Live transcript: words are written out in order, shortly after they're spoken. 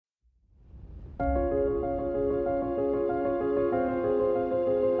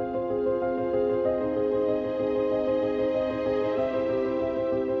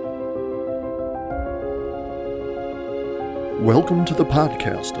Welcome to the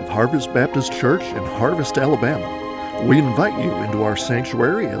podcast of Harvest Baptist Church in Harvest, Alabama. We invite you into our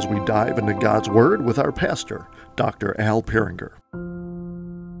sanctuary as we dive into God's Word with our pastor, Dr. Al Peringer.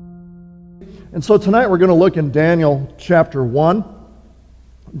 And so tonight we're going to look in Daniel chapter 1.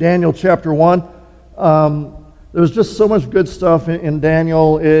 Daniel chapter 1. There's just so much good stuff in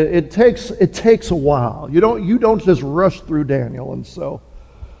Daniel. It takes a while. You don't just rush through Daniel, and so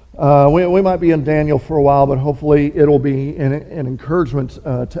we might be in Daniel for a while, but hopefully it'll be an encouragement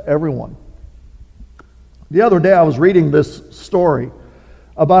to everyone. The other day I was reading this story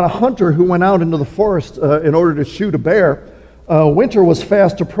about a hunter who went out into the forest in order to shoot a bear. Winter was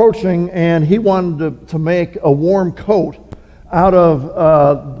fast approaching, and he wanted to make a warm coat out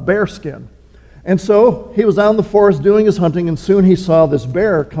of bear skin. And so he was out in the forest doing his hunting, and soon he saw this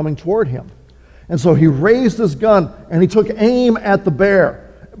bear coming toward him. And so he raised his gun, and he took aim at the bear.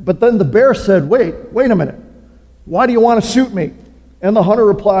 But then the bear said, wait a minute. Why do you want to shoot me? And the hunter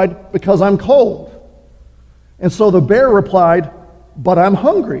replied, because I'm cold. And so the bear replied, but I'm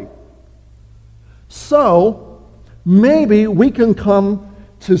hungry. So maybe we can come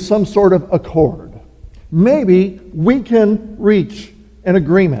to some sort of accord. Maybe we can reach an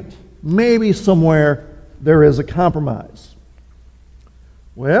agreement. Maybe somewhere there is a compromise.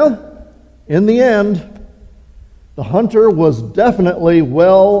 Well, in the end, the hunter was definitely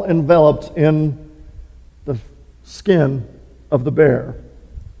well enveloped in the skin of the bear,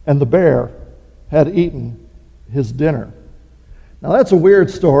 and the bear had eaten his dinner. Now that's a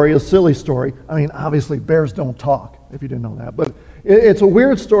weird story, a silly story. I mean, obviously bears don't talk, if you didn't know that, but it's a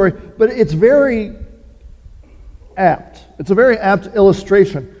weird story, but it's very apt. It's a very apt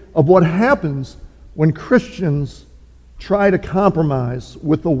illustration of what happens when Christians try to compromise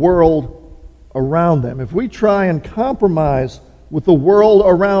with the world around them. If we try and compromise with the world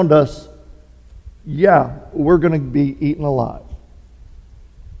around us, we're going to be eaten alive.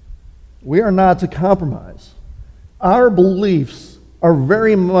 We are not to compromise. Our beliefs are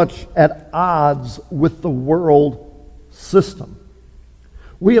very much at odds with the world system.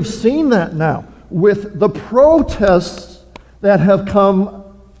 We have seen that now with the protests that have come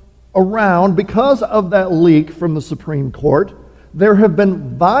around because of that leak from the Supreme Court. There have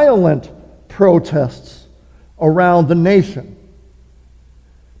been violent protests around the nation.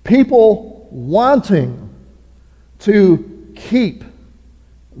 People wanting to keep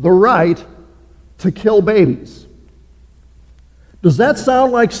the right to kill babies. Does that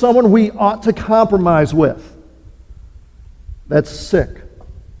sound like someone we ought to compromise with? That's sick.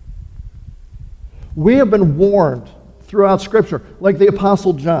 We have been warned throughout Scripture, like the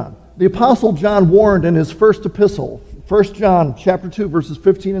Apostle John. The Apostle John warned in his first epistle, 1 John chapter 2, verses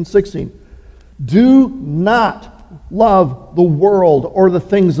 15 and 16, do not love the world or the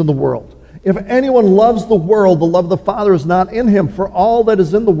things in the world. If anyone loves the world, the love of the Father is not in him. For all that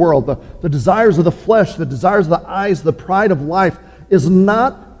is in the world, the desires of the flesh, the desires of the eyes, the pride of life, is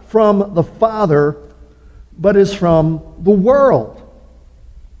not from the Father, but is from the world.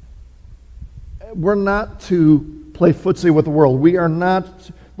 We're not to play footsie with the world. We are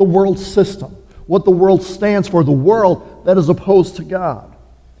not the world system, what the world stands for, the world that is opposed to God.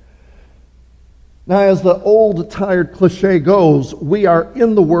 Now, as the old tired cliche goes, we are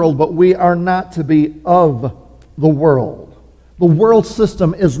in the world, but we are not to be of the world. The world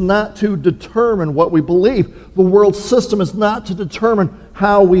system is not to determine what we believe. The world system is not to determine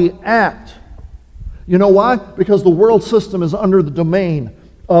how we act. You know why? Because the world system is under the domain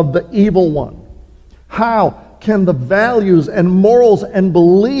of the evil one. How can the values and morals and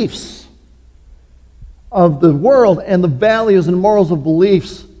beliefs of the world and the values and morals of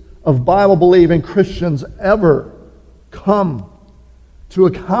beliefs of Bible-believing Christians ever come to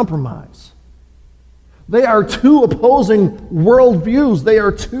a compromise? They are two opposing worldviews. They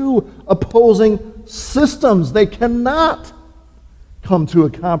are two opposing systems. They cannot come to a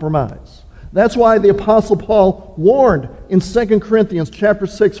compromise. That's why the Apostle Paul warned in 2 Corinthians chapter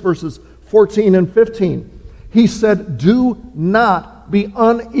 6, verses 14 and 15. He said, do not be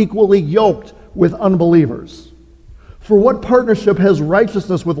unequally yoked with unbelievers. For what partnership has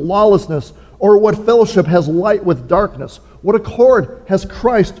righteousness with lawlessness, or what fellowship has light with darkness? What accord has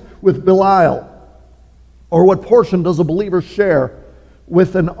Christ with Belial? Or what portion does a believer share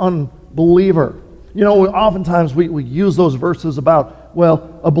with an unbeliever? You know, oftentimes we use those verses about,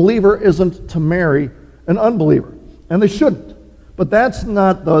 well, a believer isn't to marry an unbeliever, and they shouldn't. But that's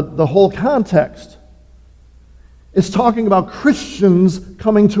not the whole context. It's talking about Christians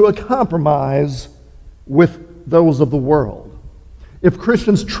coming to a compromise with those of the world. If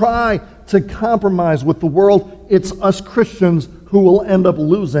Christians try to compromise with the world, it's us Christians who will end up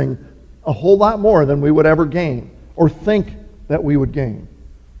losing a whole lot more than we would ever gain or think that we would gain.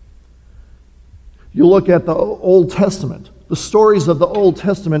 You look at the Old Testament, the stories of the Old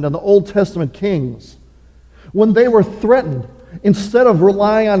Testament and the Old Testament kings. When they were threatened, instead of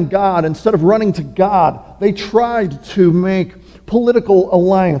relying on God, instead of running to God, they tried to make political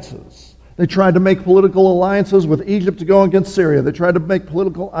alliances. They tried to make political alliances with Egypt to go against Syria. They tried to make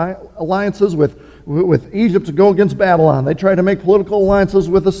political alliances with Egypt to go against Babylon. They tried to make political alliances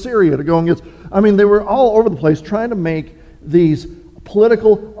with Assyria to go against... they were all over the place trying to make these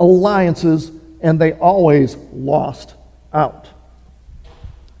political alliances, and they always lost out.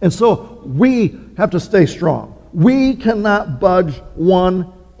 And so we have to stay strong. We cannot budge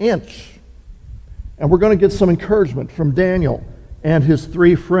 1 inch. And we're going to get some encouragement from Daniel and his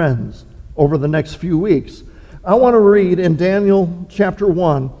 3 friends over the next few weeks. I want to read in Daniel chapter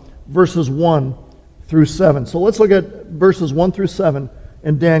 1, verses 1 through 7. So let's look at verses 1 through 7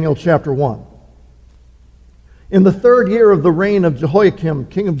 in Daniel chapter 1. In the 3rd year of the reign of Jehoiakim,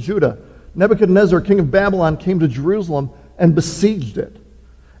 king of Judah, Nebuchadnezzar, king of Babylon, came to Jerusalem and besieged it.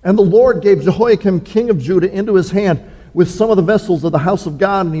 And the Lord gave Jehoiakim, king of Judah, into his hand with some of the vessels of the house of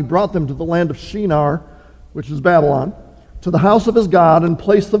God, and he brought them to the land of Shinar, which is Babylon, to the house of his God, and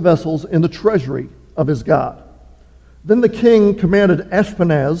placed the vessels in the treasury of his God. Then the king commanded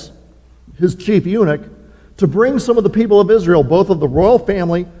Ashpenaz, his chief eunuch, to bring some of the people of Israel, both of the royal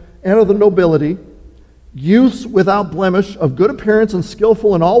family and of the nobility, youths without blemish, of good appearance and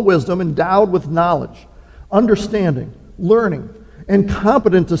skillful in all wisdom, endowed with knowledge, understanding, learning, and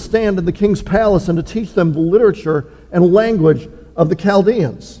competent to stand in the king's palace and to teach them the literature and language of the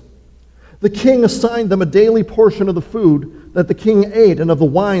Chaldeans. The king assigned them a daily portion of the food that the king ate and of the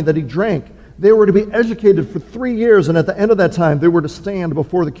wine that he drank. They were to be educated for 3 years, and at the end of that time they were to stand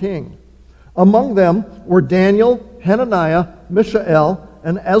before the king. Among them were Daniel, Hananiah, Mishael,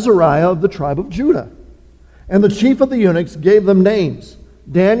 and Azariah of the tribe of Judah. And the chief of the eunuchs gave them names.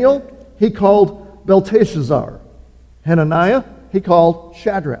 Daniel he called Belteshazzar. Hananiah he called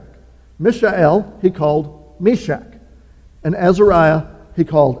Shadrach. Mishael he called Meshach. And Azariah he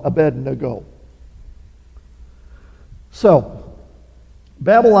called Abednego. So,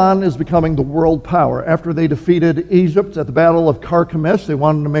 Babylon is becoming the world power. After they defeated Egypt at the Battle of Carchemish, they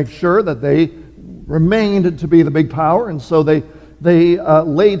wanted to make sure that they remained to be the big power, and so they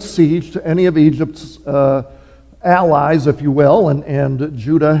laid siege to any of Egypt's allies, if you will, and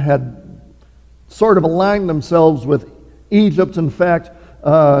Judah had sort of aligned themselves with Egypt. In fact,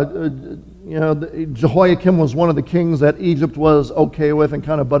 Jehoiakim was one of the kings that Egypt was okay with and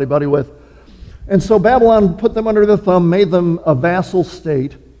kind of buddy-buddy with. And so Babylon put them under their thumb, made them a vassal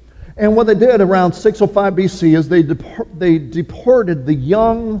state. And what they did around 605 BC is they deported the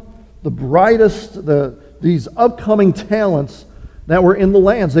young, the brightest, these upcoming talents that were in the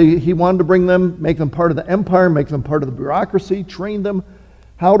lands. He wanted to bring them, make them part of the empire, make them part of the bureaucracy, train them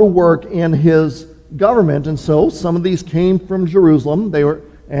how to work in his government. And so some of these came from Jerusalem.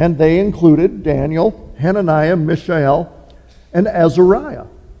 They included Daniel, Hananiah, Mishael, and Azariah.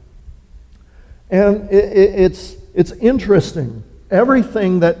 And it's interesting.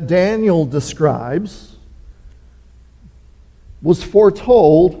 Everything that Daniel describes was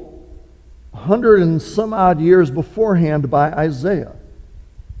foretold 100 and some odd years beforehand by Isaiah.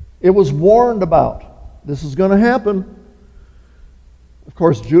 It was warned about. This is going to happen. Of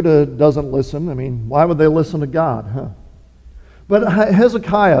course, Judah doesn't listen. Why would they listen to God, huh? But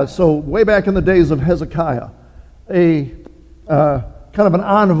Hezekiah, so way back in the days of Hezekiah, a kind of an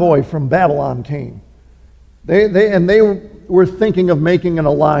envoy from Babylon came. They were thinking of making an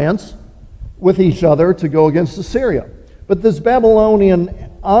alliance with each other to go against Assyria. But this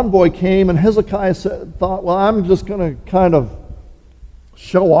Babylonian envoy came, and Hezekiah thought, well, I'm just going to kind of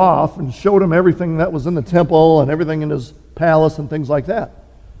show off, and showed him everything that was in the temple and everything in his palace and things like that.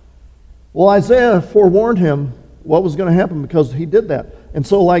 Well, Isaiah forewarned him what was going to happen because he did that. And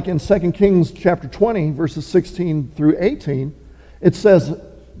so like in 2 Kings chapter 20, verses 16 through 18, it says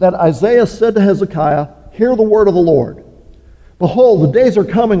that Isaiah said to Hezekiah, "Hear the word of the Lord. Behold, the days are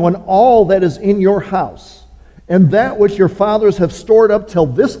coming when all that is in your house and that which your fathers have stored up till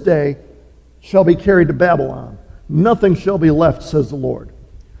this day shall be carried to Babylon. Nothing shall be left, says the Lord.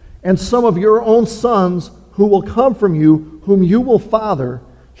 And some of your own sons who will come from you, whom you will father,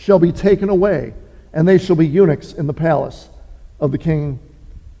 shall be taken away, and they shall be eunuchs in the palace of the king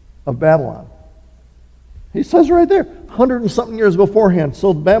of Babylon." He says right there, 100 and something years beforehand.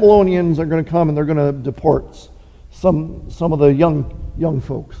 So the Babylonians are going to come and they're going to deport some of the young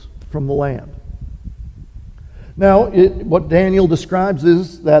folks from the land. Now, what Daniel describes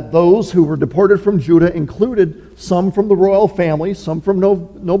is that those who were deported from Judah included some from the royal family, some from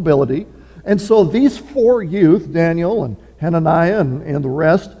nobility. And so these 4 youth, Daniel and Hananiah and the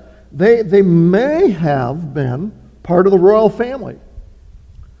rest, they may have been part of the royal family.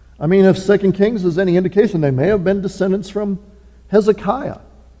 I mean, if 2 Kings is any indication, they may have been descendants from Hezekiah.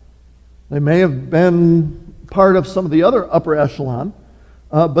 They may have been part of some of the other upper echelon,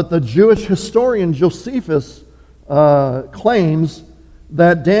 but the Jewish historian Josephus claims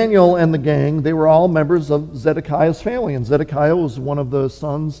that Daniel and the gang, they were all members of Zedekiah's family, and Zedekiah was one of the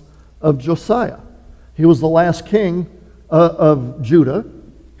sons of Josiah. He was the last king of Judah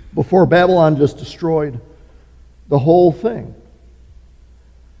before Babylon just destroyed the whole thing.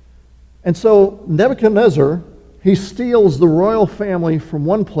 And so Nebuchadnezzar, he steals the royal family from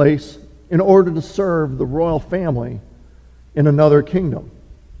one place in order to serve the royal family in another kingdom.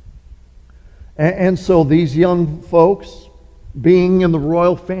 And so these young folks, being in the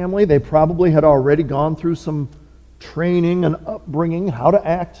royal family, they probably had already gone through some training and upbringing, how to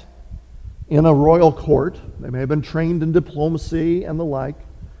act in a royal court. They may have been trained in diplomacy and the like.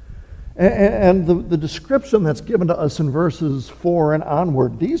 And the description that's given to us in verses 4 and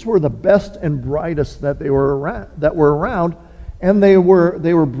onward, these were the best and brightest that were around, and they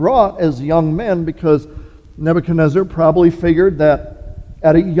were brought as young men because Nebuchadnezzar probably figured that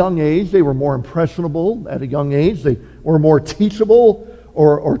at a young age they were more impressionable. At a young age they were more teachable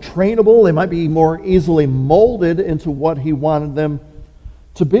or trainable. They might be more easily molded into what he wanted them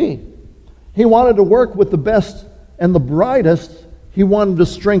to be. He wanted to work with the best and the brightest. He wanted to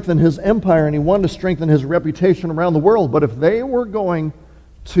strengthen his empire, and he wanted to strengthen his reputation around the world. But if they were going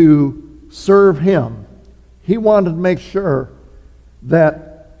to serve him, he wanted to make sure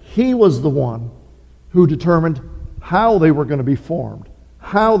that he was the one who determined how they were going to be formed,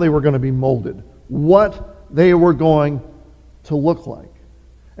 how they were going to be molded, what they were going to look like.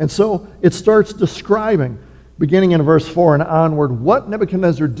 And so it starts describing, beginning in verse 4 and onward, what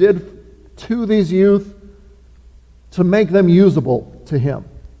Nebuchadnezzar did to these youth to make them usable to him.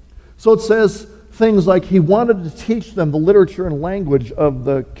 So it says things like he wanted to teach them the literature and language of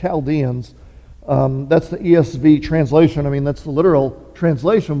the Chaldeans. That's the ESV translation. I mean, that's the literal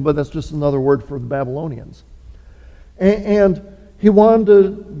translation, but that's just another word for the Babylonians. And he wanted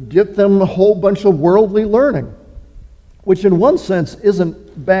to get them a whole bunch of worldly learning, which in one sense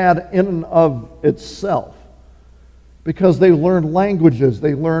isn't bad in and of itself, because they learned languages,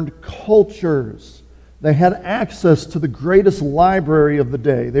 they learned cultures. They had access to the greatest library of the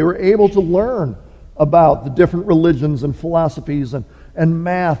day. They were able to learn about the different religions and philosophies and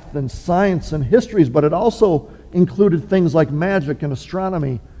math and science and histories, but it also included things like magic and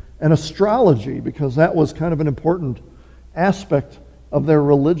astronomy and astrology, because that was kind of an important aspect of their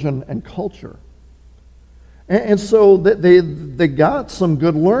religion and culture. And so they got some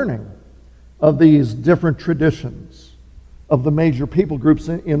good learning of these different traditions of the major people groups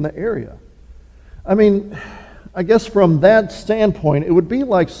in the area. I mean, I guess from that standpoint, it would be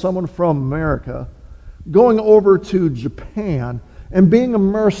like someone from America going over to Japan and being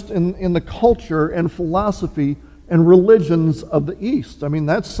immersed in the culture and philosophy and religions of the East. I mean,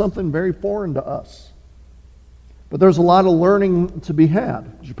 that's something very foreign to us. But there's a lot of learning to be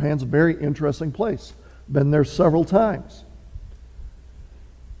had. Japan's a very interesting place. Been there several times.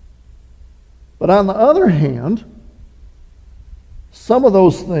 But on the other hand, some of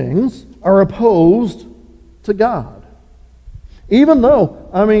those things are opposed to God. Even though,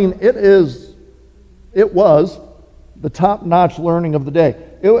 I mean, it was the top-notch learning of the day.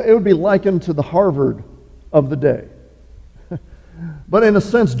 It would be likened to the Harvard of the day. But in a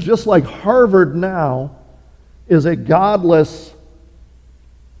sense, just like Harvard now is a godless,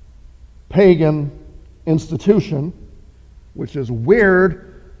 pagan institution, which is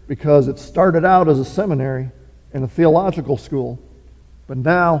weird because it started out as a seminary and a theological school, but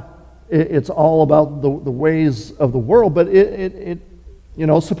now it's all about the ways of the world. But it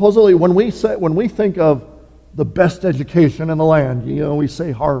supposedly when we think of the best education in the land, we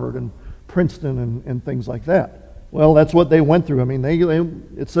say Harvard and Princeton and things like that. Well, that's what they went through. I mean,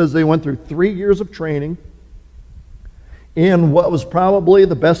 it says they went through 3 years of training in what was probably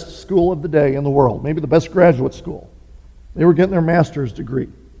the best school of the day in the world, maybe the best graduate school. They were getting their master's degree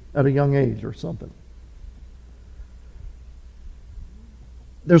at a young age or something.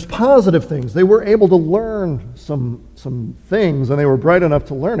 There's positive things. They were able to learn some things, and they were bright enough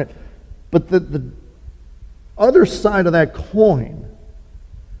to learn it. But the other side of that coin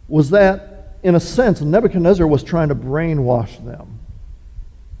was that, in a sense, Nebuchadnezzar was trying to brainwash them.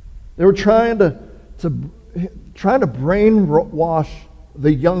 They were trying to brainwash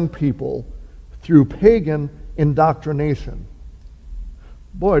the young people through pagan indoctrination.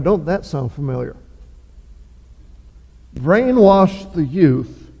 Boy, don't that sound familiar? Brainwash the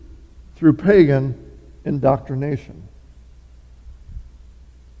youth through pagan indoctrination.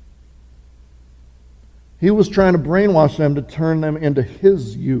 He was trying to brainwash them to turn them into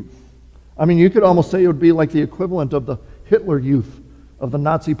his youth. I mean, you could almost say it would be like the equivalent of the Hitler Youth of the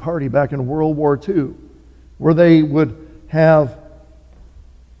Nazi Party back in World War II, where they would have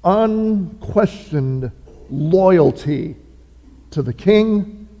unquestioned loyalty to the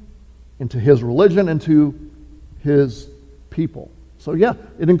king and to his religion and to his people. So yeah,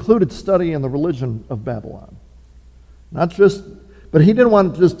 it included study in the religion of Babylon. But he didn't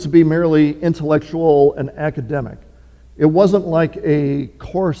want it just to be merely intellectual and academic. It wasn't like a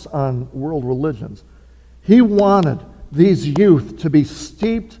course on world religions. He wanted these youth to be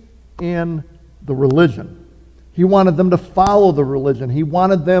steeped in the religion. He wanted them to follow the religion. He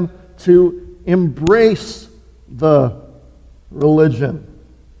wanted them to embrace the religion.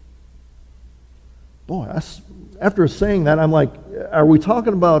 Boy, after saying that, I'm like, are we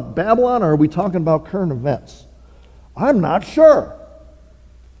talking about Babylon or are we talking about current events? I'm not sure.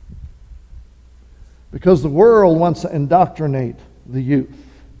 Because the world wants to indoctrinate the youth.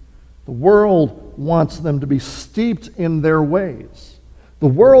 The world wants them to be steeped in their ways. The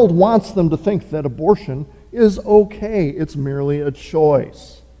world wants them to think that abortion is okay. It's merely a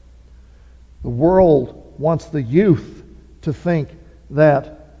choice. The world wants the youth to think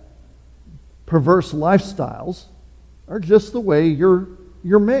that perverse lifestyles are just the way you're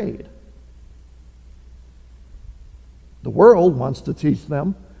made. The world wants to teach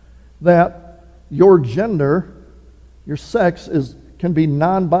them that your gender, your sex can be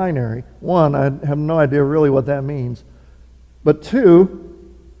non-binary. One, I have no idea really what that means. But two,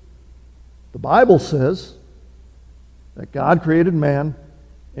 the Bible says that God created man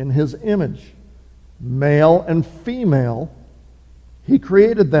in his image. Male and female, he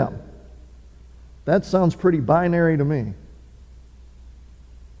created them. That sounds pretty binary to me.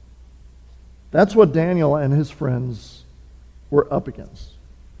 That's what Daniel and his friends were up against.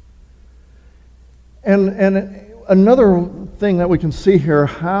 And another thing that we can see here,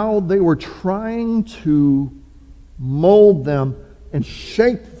 how they were trying to mold them and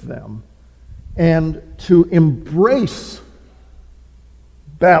shape them and to embrace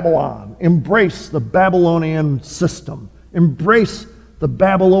Babylon, embrace the Babylonian system, embrace the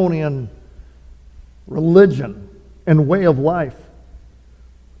Babylonian religion and way of life,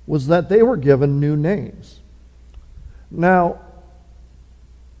 was that they were given new names. Now,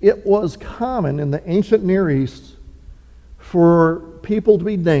 it was common in the ancient Near East for people to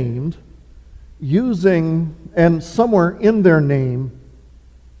be named using, and somewhere in their name,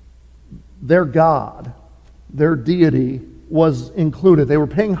 their god, their deity was included. They were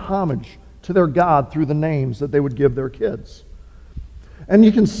paying homage to their god through the names that they would give their kids. And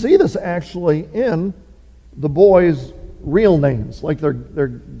you can see this actually in the boys' real names, like their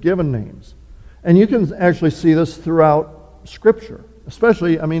given names. And you can actually see this throughout Scripture.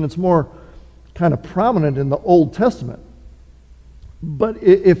 Especially, it's more kind of prominent in the Old Testament. But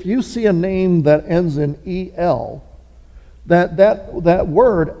if you see a name that ends in E-L, that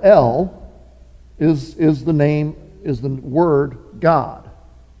word El is the word God.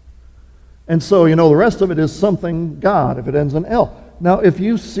 And so, the rest of it is something God if it ends in L. Now, if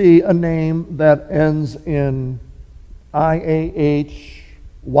you see a name that ends in I-A-H,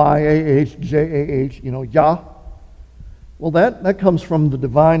 Y-A-H, J-A-H, Yah, well, that comes from the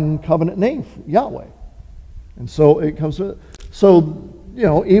divine covenant name, Yahweh. And so it comes to,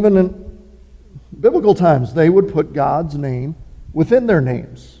 even in biblical times, they would put God's name within their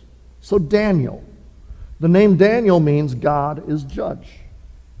names. So Daniel, the name Daniel means God is judge.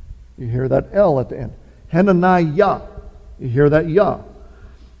 You hear that L at the end. Hananiah, you hear that Yah.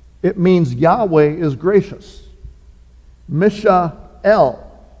 It means Yahweh is gracious.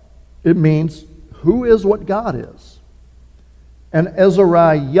 Mishael, it means who is what God is. And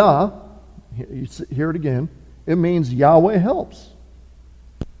Azariah, you hear it again, it means Yahweh helps.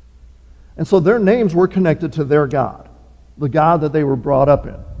 And so their names were connected to their God, the God that they were brought up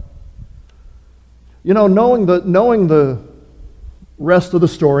in. Knowing the rest of the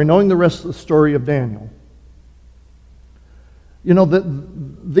story, knowing the rest of the story of Daniel,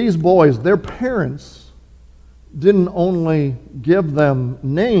 these boys, their parents didn't only give them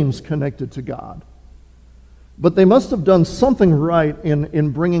names connected to God, but they must have done something right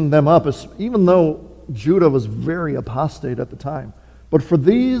in bringing them up, even though Judah was very apostate at the time. But for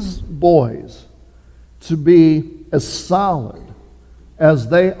these boys to be as solid as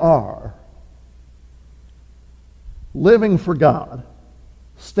they are, living for God,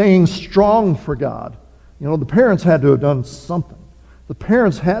 staying strong for God, the parents had to have done something. The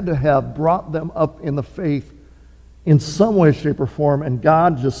parents had to have brought them up in the faith in some way, shape, or form, and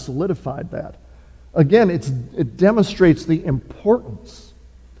God just solidified that. Again, it demonstrates the importance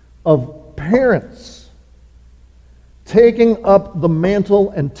of parents taking up the mantle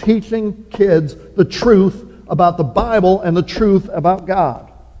and teaching kids the truth about the Bible and the truth about God.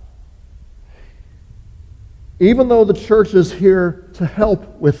 Even though the church is here to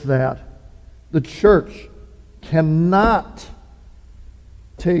help with that, the church cannot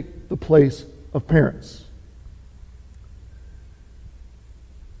take the place of parents.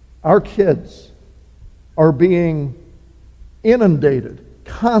 Our kids are being inundated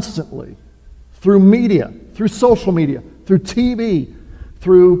constantly through media, through social media, through TV,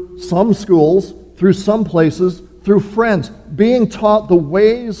 through some schools, through some places, through friends, being taught the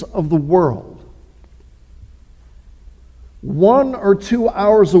ways of the world. 1 or 2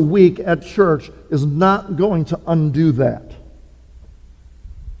 hours a week at church is not going to undo that.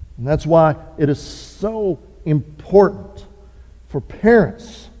 And that's why it is so important for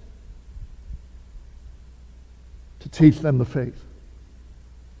parents to teach them the faith.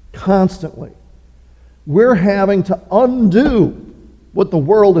 Constantly. We're having to undo what the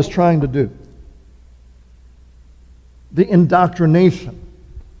world is trying to do. The indoctrination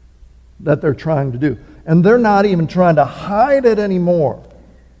that they're trying to do. And they're not even trying to hide it anymore.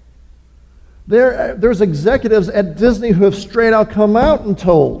 There's executives at Disney who have straight out come out and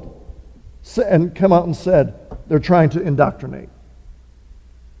said they're trying to indoctrinate.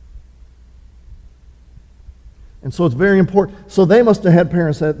 And so it's very important. So they must have had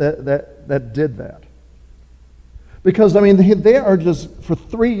parents that did that. Because, I mean, they are just, for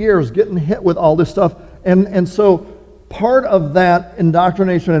 3 years, getting hit with all this stuff. And so part of that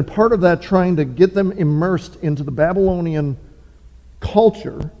indoctrination and part of that trying to get them immersed into the Babylonian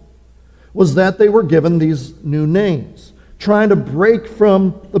culture was that they were given these new names, trying to break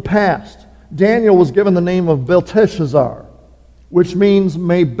from the past. Daniel was given the name of Belteshazzar, which means,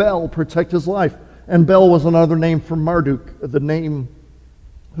 may Bel protect his life. And Bel was another name for Marduk,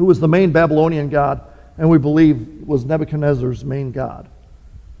 who was the main Babylonian god, and we believe was Nebuchadnezzar's main god.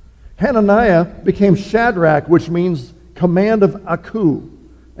 Hananiah became Shadrach, which means command of Aku,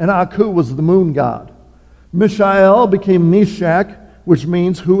 and Aku was the moon god. Mishael became Meshach, which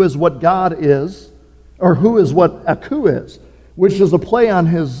means who is what God is, or who is what Aku is, which is a play on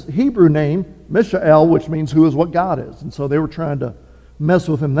his Hebrew name, Mishael, which means who is what God is. And so they were trying to mess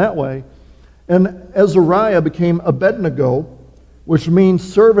with him that way. And Azariah became Abednego, which means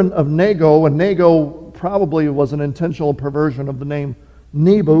servant of Nego, and Nego probably was an intentional perversion of the name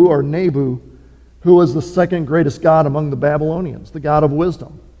Nebu or Nebu, who was the second greatest god among the Babylonians, the god of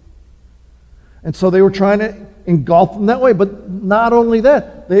wisdom. And so they were trying to engulf them that way, but not only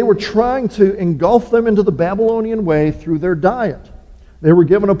that, they were trying to engulf them into the Babylonian way through their diet. They were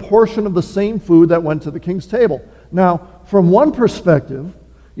given a portion of the same food that went to the king's table. Now, from one perspective,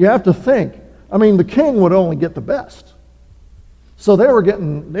 you have to think, I mean, the king would only get the best. So they were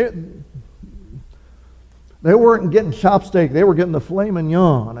getting, they weren't getting chopsteak, they were getting the filet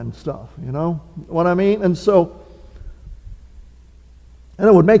mignon and stuff, you know what I mean? And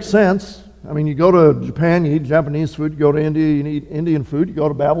it would make sense. I mean, you go to Japan, you eat Japanese food. You go to India, you eat Indian food. You go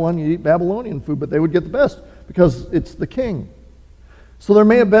to Babylon, you eat Babylonian food. But they would get the best because it's the king. So there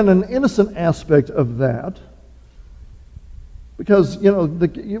may have been an innocent aspect of that. Because, you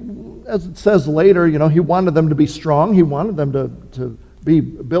know, as it says later, you know, he wanted them to be strong. He wanted them to be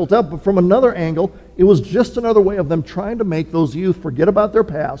built up. But from another angle, it was just another way of them trying to make those youth forget about their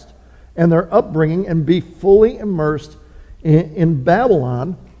past and their upbringing and be fully immersed in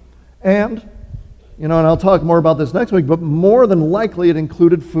Babylon. And, you know, and I'll talk more about this next week, but more than likely it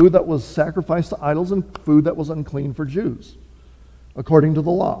included food that was sacrificed to idols and food that was unclean for Jews, according to the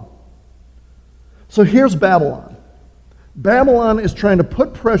law. So here's Babylon. Babylon is trying to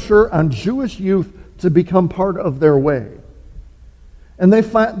put pressure on Jewish youth to become part of their way. And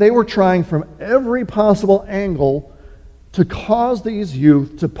they were trying from every possible angle to cause these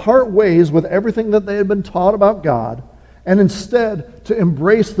youth to part ways with everything that they had been taught about God, and instead to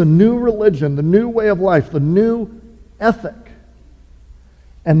embrace the new religion, the new way of life, the new ethic.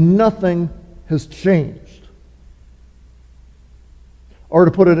 And nothing has changed. Or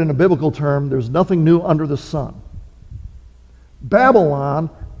to put it in a biblical term, there's nothing new under the sun. Babylon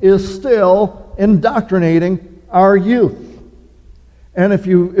is still indoctrinating our youth. And if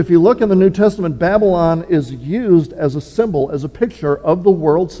you look in the New Testament, Babylon is used as a symbol, as a picture of the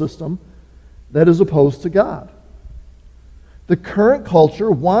world system that is opposed to God. The current culture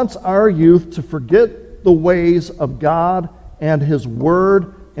wants our youth to forget the ways of God and His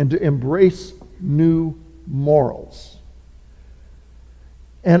Word and to embrace new morals.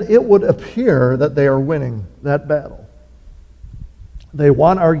 And it would appear that they are winning that battle. They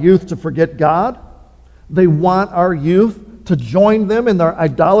want our youth to forget God. They want our youth to join them in their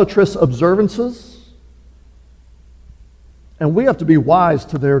idolatrous observances. And we have to be wise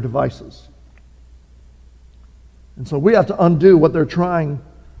to their devices. And so we have to undo what they're trying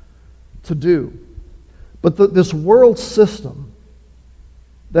to do. But this world system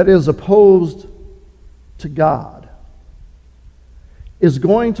that is opposed to God is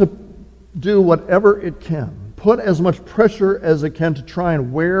going to do whatever it can, put as much pressure as it can to try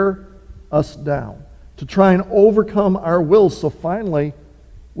and wear us down, to try and overcome our wills, so finally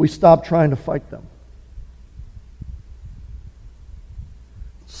we stop trying to fight them.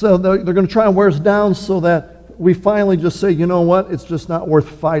 So they're going to try and wear us down so that we finally just say, you know what, it's just not worth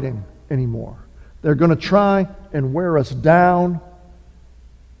fighting anymore. They're going to try and wear us down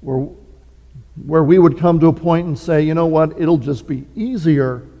where we would come to a point and say, you know what, it'll just be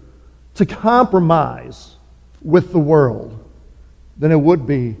easier to compromise with the world than it would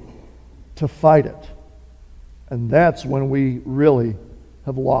be to fight it. And that's when we really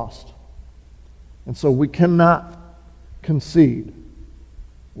have lost. And so we cannot concede.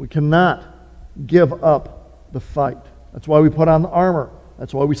 We cannot give up the fight. That's why we put on the armor.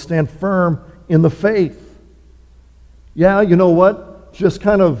 That's why we stand firm in the faith. Yeah, you know what? Just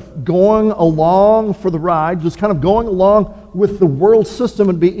kind of going along for the ride, just kind of going along with the world system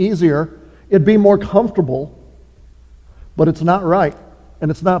would be easier. It'd be more comfortable, but it's not right, and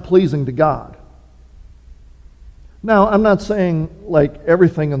it's not pleasing to God. Now, I'm not saying like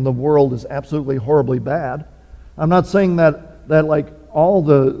everything in the world is absolutely horribly bad. I'm not saying that like all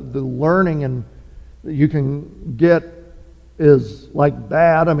the learning and that you can get is like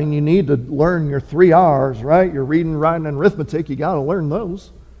bad. I mean, you need to learn your 3 R's, right? Your reading, writing, and arithmetic. You got to learn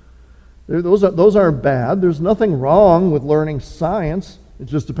those. Those aren't bad. There's nothing wrong with learning science. It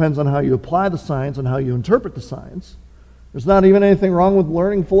just depends on how you apply the science and how you interpret the science. There's not even anything wrong with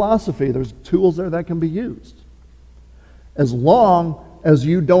learning philosophy. There's tools there that can be used. As long as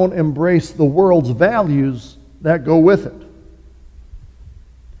you don't embrace the world's values that go with it.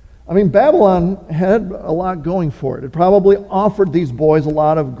 I mean, Babylon had a lot going for it. It probably offered these boys a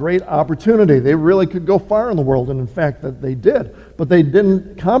lot of great opportunity. They really could go far in the world, and in fact, that they did. But they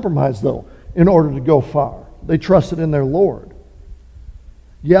didn't compromise, though, in order to go far. They trusted in their Lord.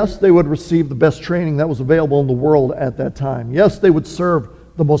 Yes, they would receive the best training that was available in the world at that time. Yes, they would serve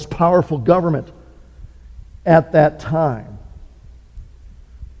the most powerful government at that time.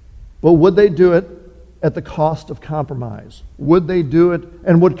 But would they do it at the cost of compromise? Would they do it,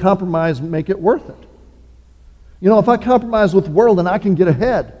 and would compromise make it worth it? You know, if I compromise with the world and I can get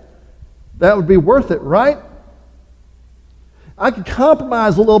ahead, that would be worth it, right? I could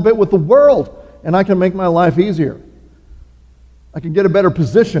compromise a little bit with the world and I can make my life easier. I can get a better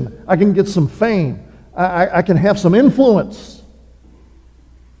position. I can get some fame. I can have some influence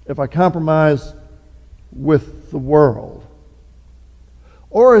if I compromise with the world.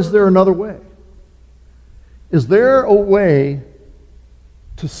 Or is there another way? Is there a way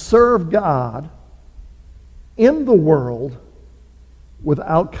to serve God in the world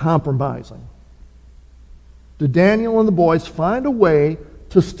without compromising? Did Daniel and the boys find a way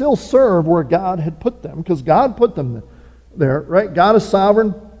to still serve where God had put them? Because God put them there, right? God is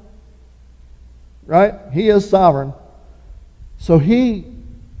sovereign, right? He is sovereign. So He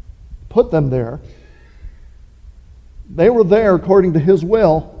put them there. They were there according to His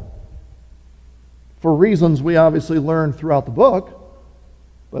will for reasons we obviously learned throughout the book.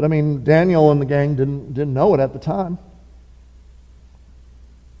 But I mean, Daniel and the gang didn't know it at the time.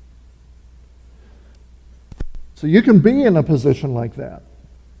 So you can be in a position like that.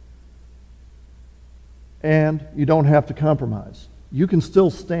 And you don't have to compromise. You can still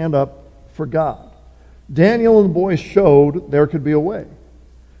stand up for God. Daniel and the boys showed there could be a way.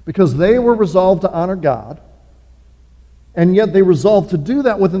 Because they were resolved to honor God. And yet they resolved to do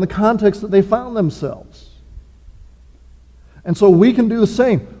that within the context that they found themselves. And so we can do the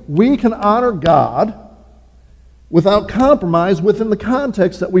same. We can honor God without compromise within the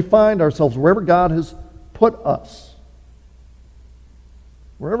context that we find ourselves, wherever God has put us.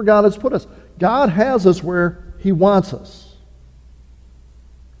 Wherever God has put us. God has us where He wants us.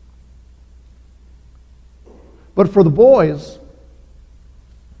 But for the boys,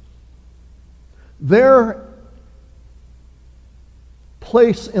 their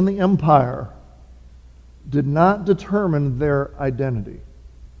place in the empire did not determine their identity.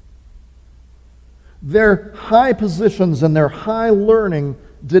 Their high positions and their high learning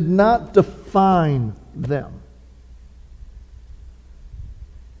did not define them.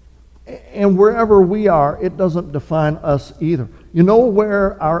 And wherever we are, it doesn't define us either. You know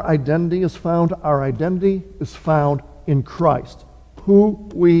where our identity is found? Our identity is found in Christ. Who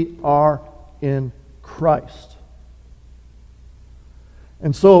we are in Christ.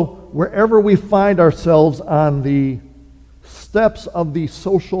 And so, wherever we find ourselves on the steps of the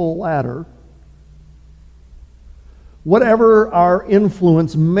social ladder, whatever our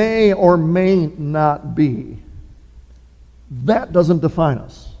influence may or may not be, that doesn't define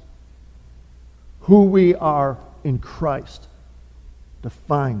us. Who we are in Christ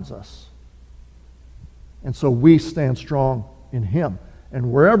defines us. And so we stand strong in Him.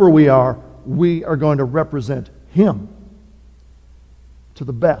 And wherever we are going to represent Him to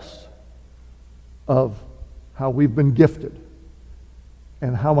the best of how we've been gifted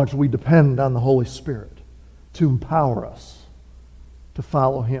and how much we depend on the Holy Spirit to empower us to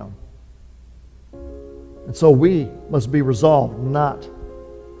follow Him. And so we must be resolved not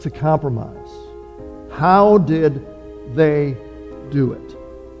to compromise. How did they do it?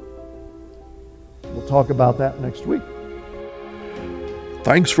 We'll talk about that next week.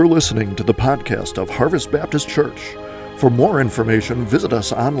 Thanks for listening to the podcast of Harvest Baptist Church. For more information, visit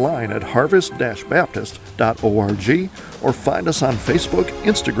us online at harvest-baptist.org or find us on Facebook,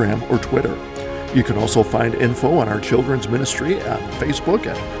 Instagram, or Twitter. You can also find info on our children's ministry on Facebook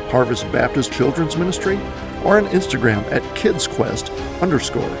at Harvest Baptist Children's Ministry or on Instagram at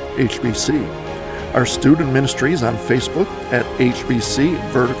kidsquest_HBC. Our student ministries on Facebook at HBC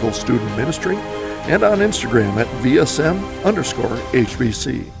Vertical Student Ministry and on Instagram at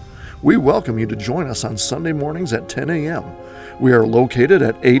VSM_HBC. We welcome you to join us on Sunday mornings at 10 a.m. We are located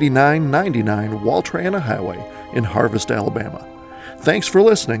at 8999 Waltrana Highway in Harvest, Alabama. Thanks for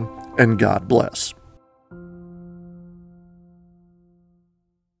listening, and God bless.